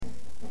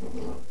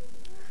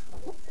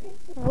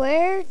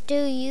Where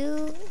do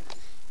you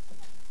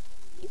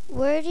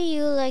where do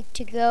you like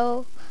to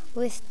go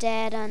with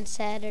Dad on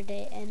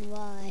Saturday and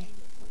why?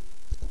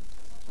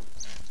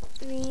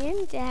 Me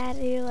and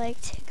Daddy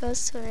like to go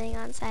swimming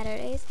on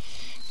Saturdays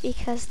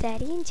because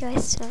Daddy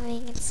enjoys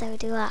swimming and so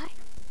do I.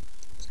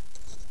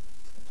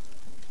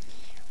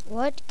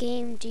 What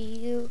game do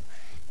you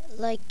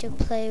like to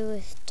play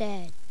with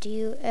Dad? Do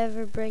you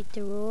ever break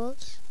the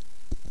rules?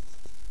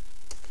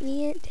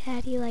 Me and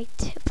Daddy like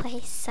to play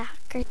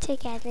soccer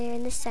together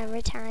in the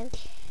summertime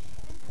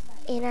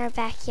in our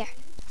backyard.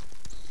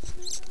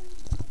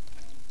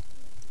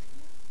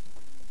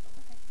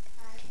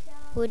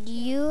 Would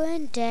you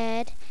and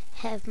Dad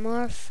have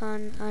more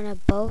fun on a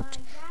boat,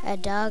 a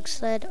dog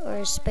sled, or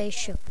a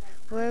spaceship?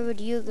 Where would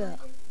you go?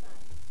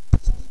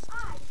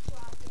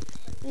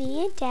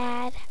 Me and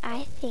Dad,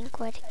 I think,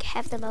 would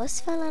have the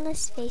most fun on a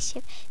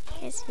spaceship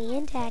because me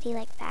and Daddy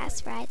like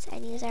fast rides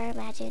and use our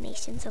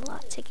imaginations a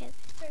lot together.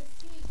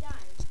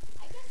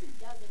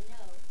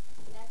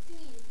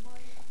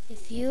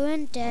 If you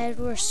and Dad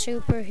were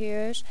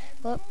superheroes,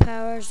 what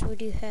powers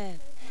would you have?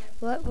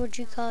 What would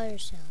you call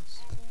yourselves?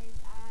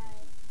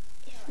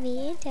 If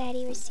me and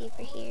Daddy were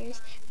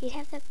superheroes, we'd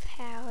have the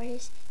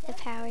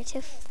power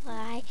to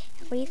fly,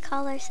 and we'd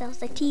call ourselves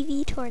the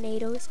TV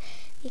Tornadoes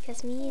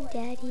because me and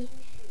Daddy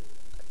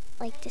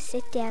like to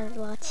sit down and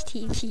watch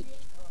TV.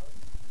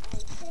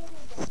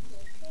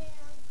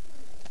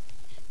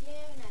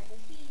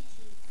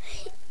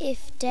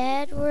 If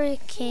Dad were a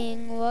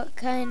king, what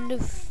kind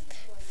of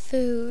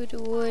food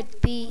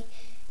would be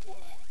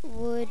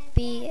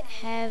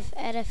have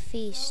at a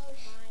feast?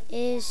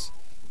 Is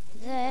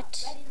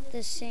that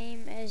the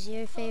same as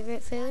your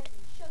favorite food?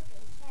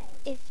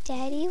 If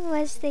Daddy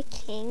was the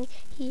king,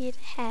 he'd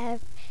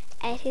have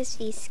at his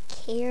feast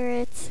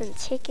carrots and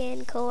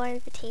chicken,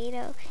 corn,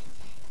 potato,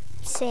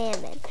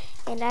 salmon.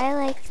 And I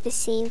like the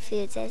same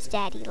foods as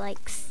Daddy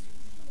likes.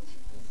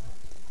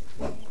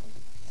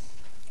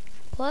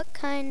 What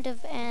kind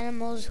of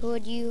animals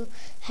would you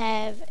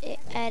have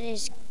at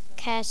his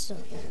castle?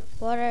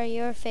 What are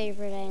your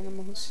favorite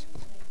animals?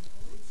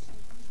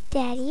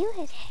 Daddy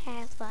would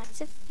have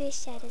lots of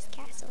fish at his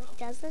castle. He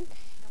doesn't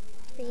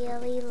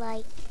really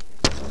like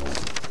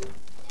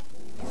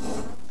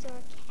dogs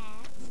or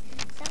cats.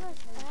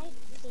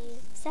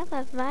 Some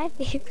of my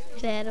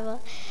favorite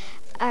animals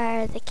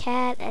are the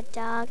cat, a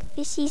dog,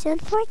 fishies,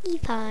 and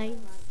porcupines.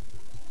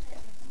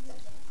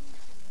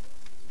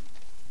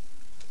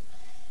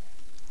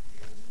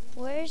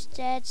 Where's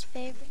Dad's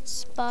favorite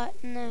spot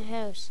in the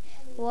house?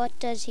 What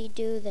does he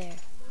do there?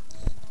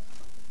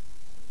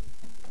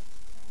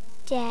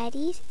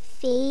 Daddy's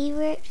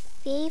favorite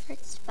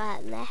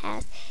spot in the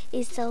house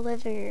is the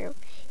living room.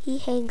 He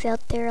hangs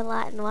out there a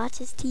lot and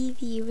watches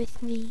TV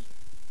with me.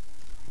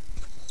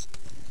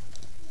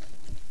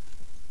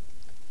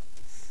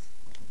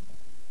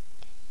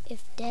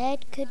 If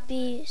Dad could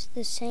be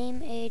the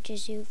same age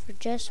as you for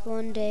just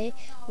one day,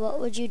 what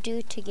would you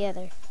do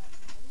together?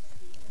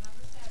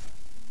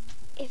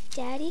 If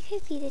Daddy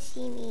could be the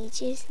same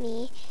age as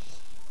me,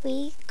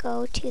 we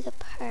go to the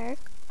park,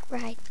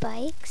 ride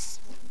bikes,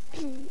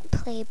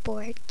 play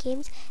board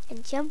games,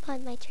 and jump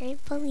on my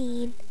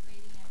trampoline.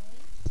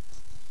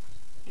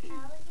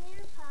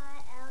 Alligator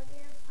pie,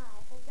 if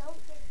I don't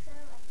get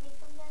some, I think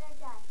I'm gonna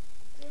die.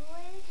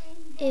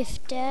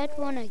 If Dad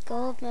won a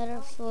gold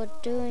medal for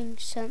doing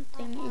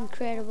something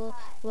incredible,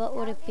 what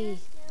would it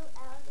be?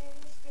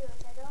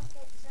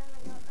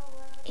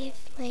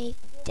 If my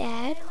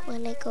dad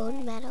won a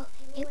gold medal,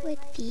 it would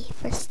be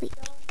for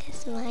sleeping,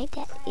 because my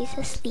dad is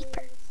a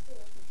sleeper.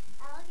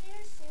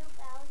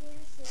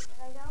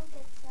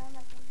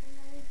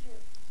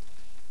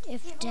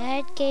 If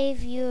Dad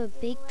gave you a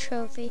big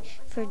trophy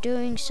for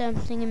doing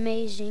something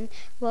amazing,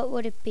 what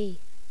would it be?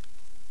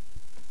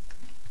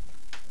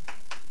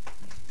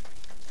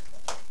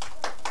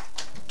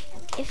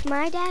 If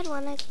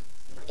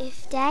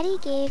Daddy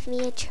gave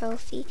me a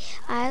trophy,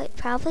 I would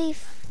probably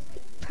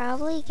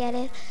get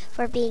it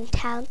for being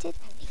talented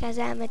because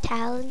I'm a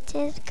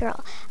talented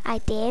girl. I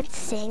dance,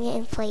 sing,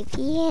 and play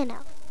piano.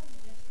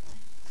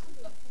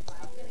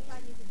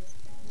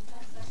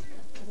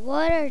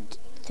 What are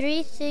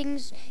 3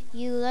 things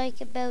you like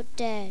about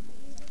Dad?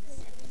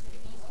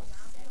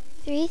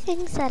 3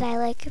 things that I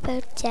like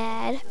about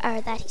Dad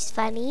are that he's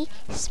funny,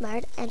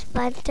 smart, and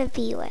fun to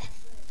be with.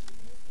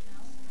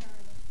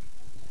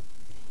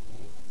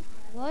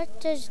 What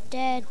does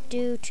Dad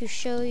do to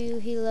show you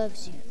he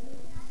loves you?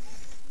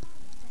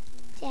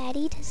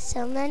 Daddy does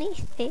so many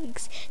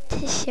things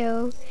to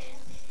show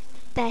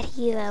that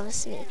he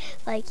loves me.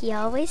 Like he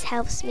always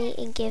helps me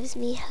and gives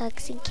me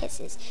hugs and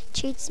kisses,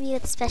 treats me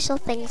with special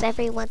things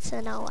every once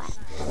in a while.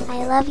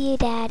 I love you,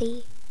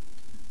 Daddy.